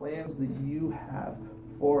the plans that you have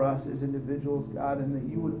for us as individuals, God, and that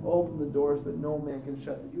you would open the doors that no man can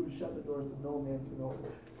shut, that you would shut the doors that no man can open.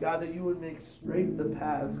 God, that you would make straight the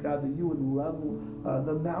paths, God, that you would level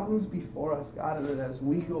the mountains before us, God, and that as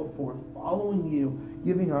we go forth, following you,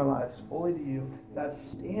 giving our lives fully to you, God,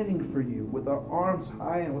 standing for you with our arms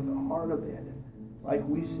high and with our heart abandoned, like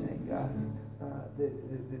we sang, God,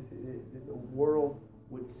 that the world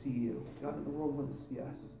would see you. God, that the world wouldn't see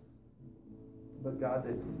us. But God,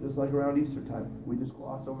 that just like around Easter time, we just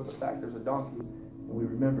gloss over the fact there's a donkey, and we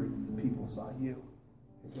remember the people saw you.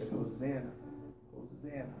 And said, Hosanna,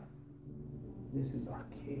 Hosanna, this is our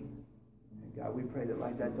King. And God, we pray that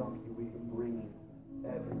like that donkey, we can bring you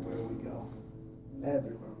everywhere we go.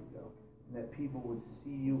 Everywhere we go. And that people would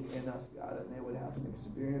see you in us, God, and they would have an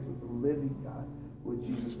experience with the living God, with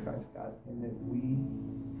Jesus Christ, God, and that we,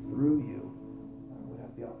 through you, would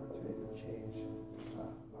have the opportunity to change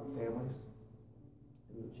our families.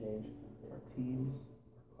 We would change our teams,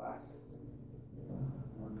 our classes,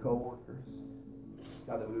 our co-workers.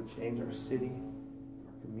 God, that we would change our city,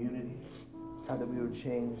 our community. God, that we would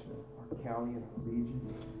change our county and our region.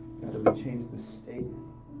 God, that we change the state,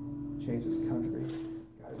 change this country.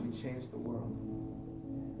 God, that we change the world.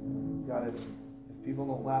 God, if people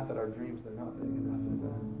don't laugh at our dreams, they're not big enough.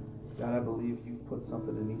 And God, I believe you've put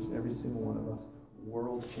something in each and every single one of us,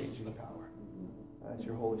 world-changing power. That's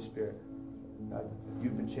your Holy Spirit. God,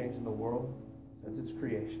 you've been changing the world since its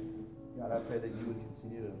creation. God, I pray that you would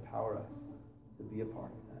continue to empower us to be a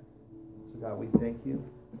part of that. So God, we thank you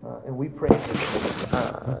and we praise you.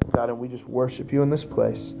 God, and we just worship you in this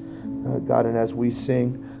place. God, and as we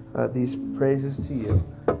sing these praises to you,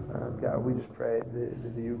 God, we just pray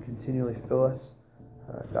that you would continually fill us.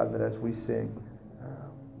 God, that as we sing,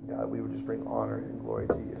 God, we would just bring honor and glory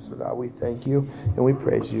to you. So God, we thank you and we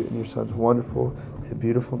praise you in your Son's wonderful and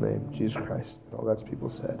beautiful name, Jesus Christ. And all God's people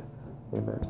said, amen.